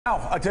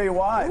Wow, I'll tell you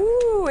what.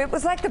 Ooh, it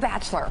was like The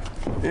Bachelor.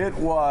 It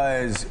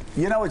was,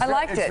 you know, I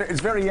liked it. It's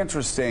very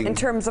interesting. In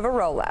terms of a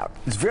rollout.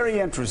 It's very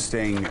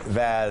interesting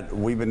that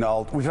we've been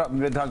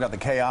talking about the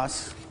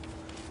chaos,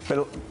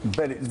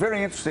 but it's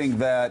very interesting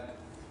that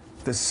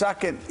the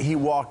second he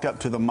walked up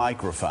to the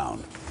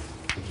microphone,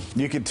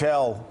 you could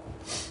tell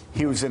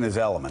he was in his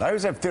element. I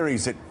always have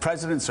theories that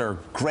presidents are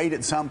great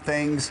at some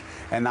things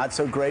and not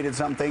so great at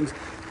some things.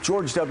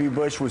 George W.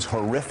 Bush was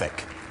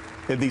horrific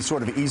at these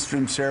sort of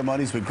Eastern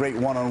ceremonies with great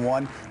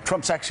one-on-one.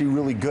 Trump's actually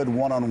really good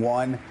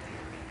one-on-one.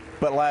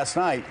 But last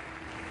night,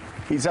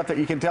 he's up there.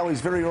 You can tell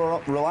he's very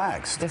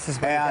relaxed. This is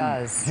what he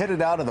does. Hit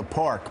it out of the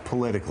park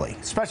politically,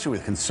 especially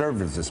with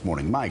conservatives this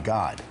morning. My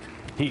God.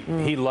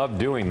 He loved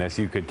doing this,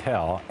 you could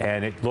tell,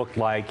 and it looked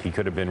like he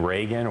could have been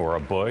Reagan or a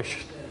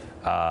Bush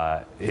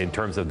in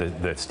terms of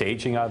the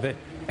staging of it,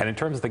 and in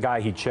terms of the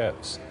guy he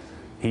chose.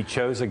 He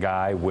chose a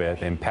guy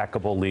with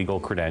impeccable legal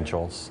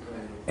credentials,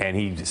 and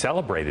he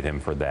celebrated him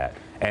for that.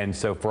 And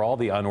so for all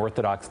the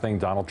unorthodox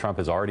things Donald Trump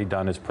has already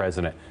done as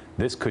president,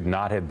 this could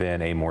not have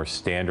been a more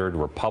standard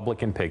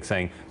Republican pick,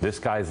 saying this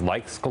guy's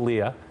like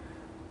Scalia,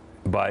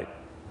 but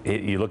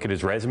you look at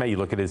his resume, you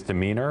look at his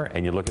demeanor,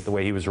 and you look at the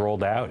way he was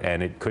rolled out,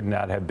 and it could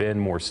not have been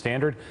more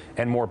standard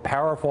and more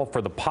powerful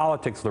for the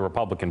politics of the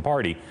Republican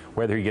Party.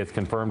 Whether he gets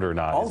confirmed or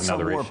not is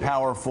another issue. Also more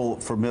powerful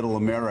for middle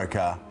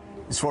America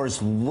as far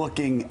as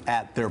looking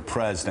at their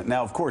president.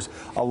 Now, of course,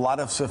 a lot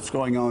of stuff's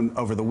going on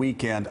over the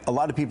weekend. A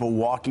lot of people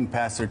walking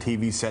past their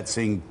TV sets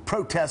seeing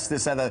protests,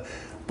 this, that,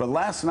 but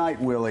last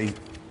night, Willie,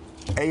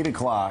 8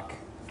 o'clock,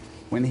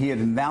 when he had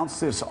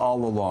announced this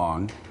all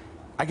along,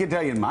 I can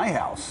tell you in my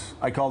house,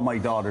 I called my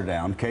daughter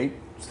down, Kate,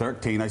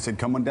 13. I said,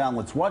 come on down,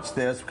 let's watch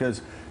this,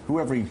 because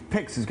whoever he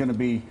picks is going to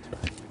be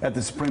at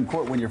the Supreme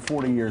Court when you're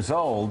 40 years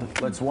old.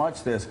 Let's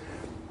watch this.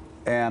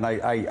 And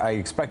I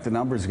expect the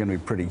numbers are going to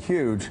be pretty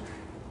huge.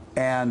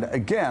 And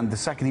again, the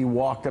second he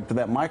walked up to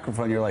that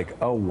microphone, you're like,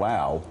 oh,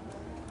 wow,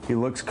 he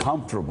looks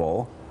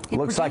comfortable.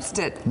 Looks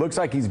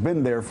like he's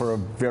been there for a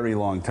very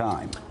long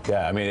time.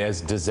 Yeah, I mean, as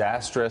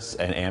disastrous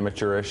and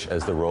amateurish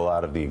as the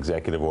rollout of the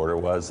executive order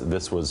was,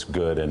 this was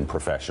good and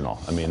professional.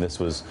 I mean, this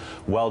was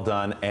well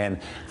done.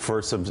 And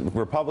for some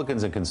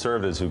Republicans and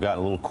conservatives who've gotten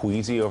a little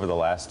queasy over the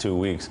last 2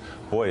 weeks,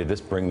 boy, did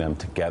this bring them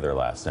together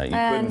last night. You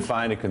couldn't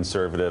find a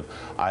conservative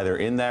either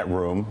in that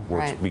room,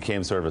 which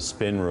became sort of a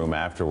spin room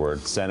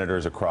afterward,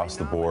 senators across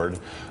the board,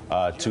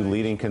 to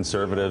leading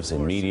conservatives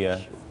in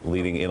media,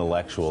 leading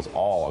intellectuals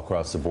all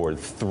across the board,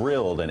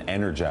 thrilled and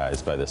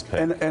energized by this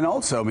pick. And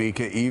also,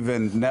 Mika,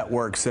 even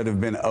networks that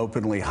have been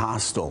openly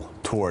hostile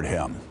toward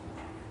him,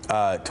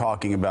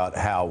 talking about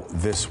how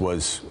this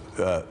was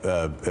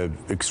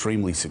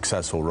extremely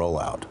successful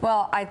rollout.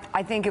 Well,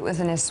 I think it was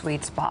in his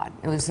sweet spot.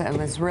 It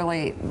was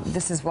really,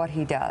 this is what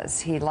he does.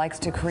 He likes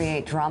to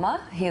create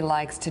drama. He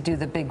likes to do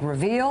the big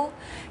reveal.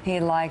 He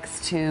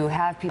likes to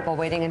have people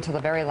waiting until the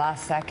very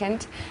last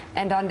second.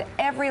 And on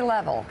every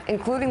level,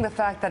 including the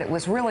fact that it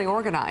was really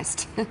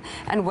organized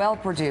and well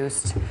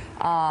produced,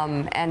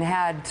 and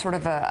had sort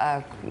of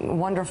a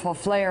wonderful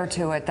flair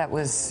to it that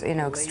was, you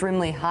know,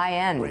 extremely high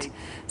end,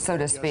 so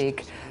to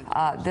speak.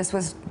 This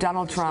was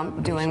Donald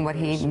Trump doing what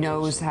he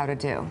knows how to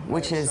do,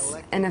 which is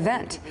an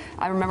event.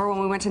 I remember when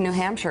we went to New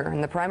Hampshire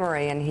in the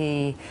primary, and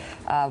he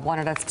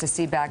wanted us to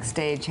see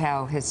backstage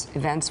how his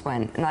events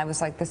went. And I was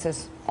like, this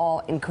is all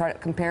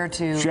incredible compared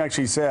to... She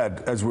actually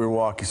said, as we were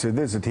walking, she said,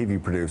 this is a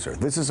TV producer.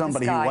 This is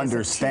somebody who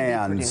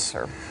understands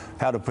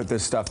how to put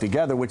this stuff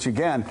together, which,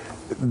 again,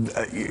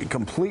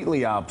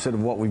 completely opposite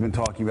of what we've been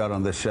talking about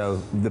on this show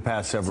the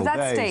past several days.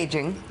 That's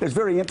staging. It's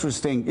very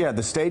interesting. Yeah,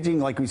 the staging,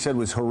 like we said,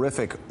 was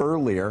horrific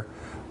earlier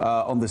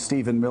on the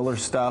Stephen Miller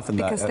stuff and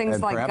because things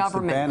and like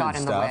government got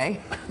in the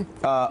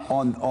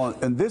way.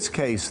 In this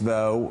case,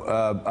 though,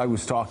 I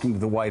was talking to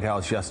the White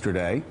House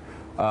yesterday.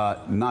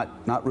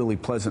 Not really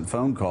pleasant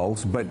phone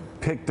calls, but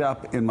picked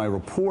up in my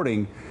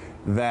reporting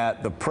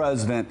that the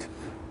president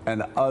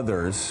and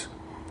others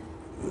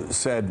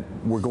said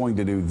we're going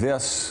to do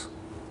this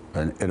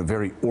in a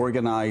very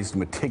organized,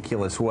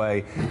 meticulous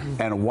way,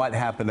 and what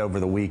happened over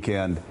the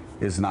weekend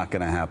is not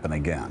going to happen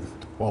again.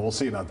 Well, we'll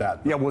see about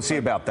that. Yeah, we'll see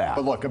about that.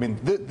 But look, I mean,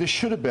 this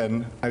should have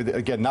been,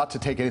 again, not to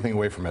take anything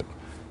away from it,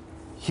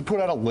 he put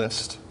out a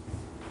list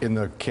in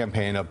the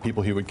campaign of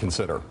people he would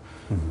consider.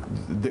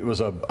 It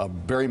was a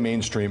very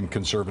mainstream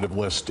conservative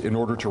list in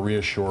order to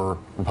reassure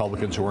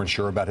Republicans who weren't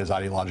sure about his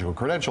ideological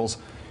credentials.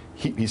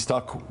 He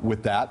stuck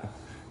with that.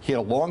 He had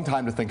a long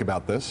time to think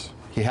about this.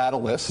 He had a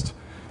list.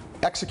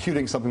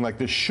 Executing something like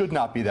this should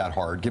not be that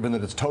hard, given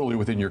that it's totally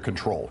within your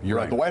control. You're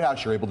at the White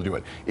House, you're able to do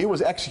it. It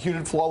was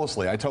executed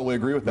flawlessly. I totally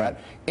agree with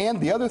that.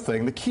 And the other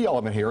thing, the key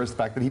element here is the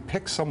fact that he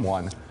picked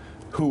someone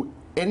who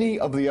any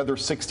of the other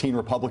 16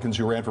 Republicans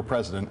who ran for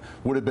president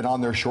would have been on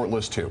their short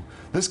list too.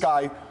 This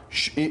guy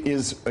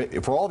is,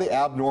 for all the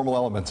abnormal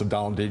elements of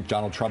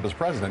Donald Trump as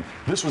president,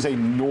 this was a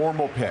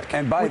normal pick.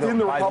 And within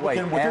the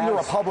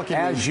Republican,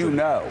 as you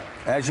know,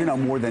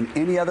 more than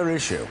any other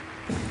issue,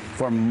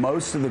 for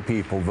most of the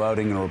people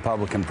voting in a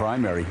Republican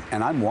primary,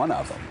 and I'm one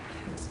of them,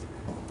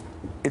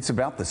 it's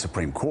about the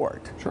Supreme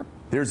Court. Sure.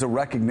 There's a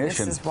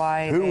recognition This is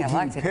why who they he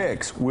elected him.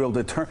 picks will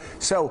determine.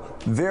 So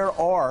there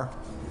are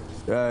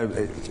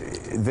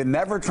the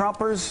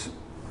never-Trumpers,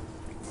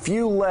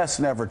 few less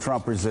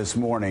never-Trumpers this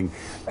morning,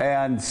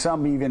 and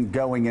some even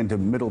going into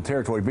middle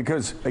territory.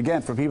 Because,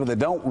 again, for people that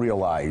don't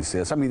realize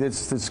this, I mean,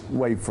 it's this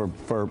way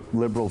for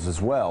liberals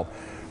as well,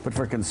 but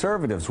for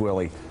conservatives,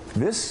 Willie,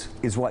 this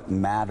is what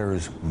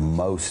matters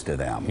most to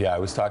them. Yeah, I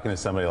was talking to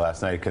somebody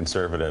last night, a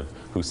conservative,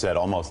 who said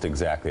almost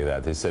exactly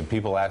that. They said,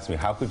 people ask me,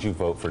 how could you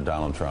vote for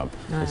Donald Trump?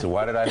 I said,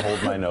 why did I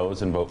hold my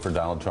nose and vote for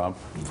Donald Trump?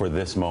 For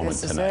this moment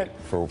tonight,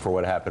 for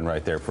what happened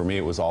right there. For me,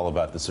 it was all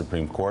about the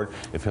Supreme Court.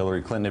 If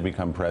Hillary Clinton had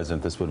become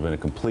president, this would have been a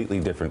completely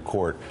different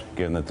court,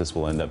 given that this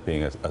will end up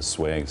being a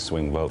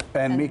swing vote.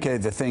 And Mika,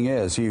 the thing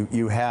is,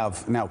 you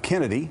have now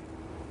Kennedy,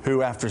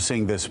 who, after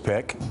seeing this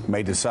pick,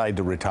 may decide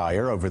to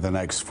retire over the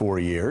next 4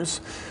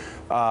 years.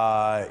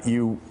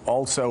 You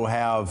also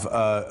have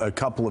a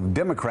couple of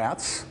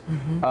Democrats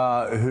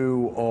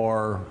who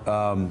are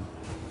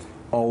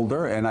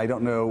older, and I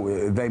don't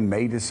know, they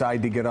may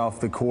decide to get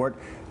off the court.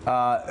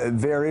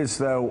 There is,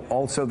 though,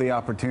 also the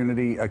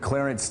opportunity,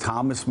 Clarence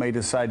Thomas may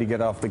decide to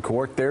get off the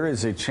court. There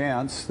is a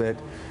chance that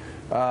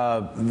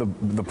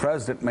the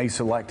president may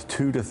select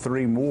 2 to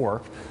 3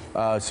 more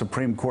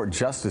Supreme Court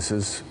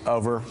justices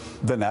over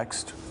the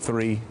next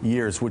 3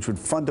 years, which would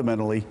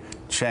fundamentally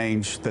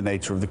change the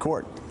nature of the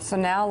court. So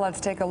now let's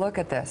take a look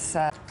at this.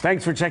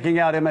 Thanks for checking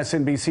out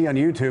MSNBC on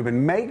YouTube,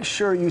 and make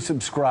sure you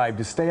subscribe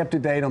to stay up to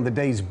date on the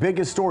day's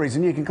biggest stories.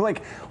 And you can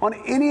click on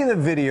any of the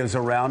videos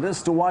around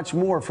us to watch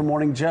more from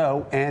Morning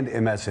Joe and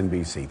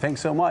MSNBC. Thanks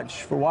so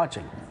much for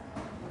watching.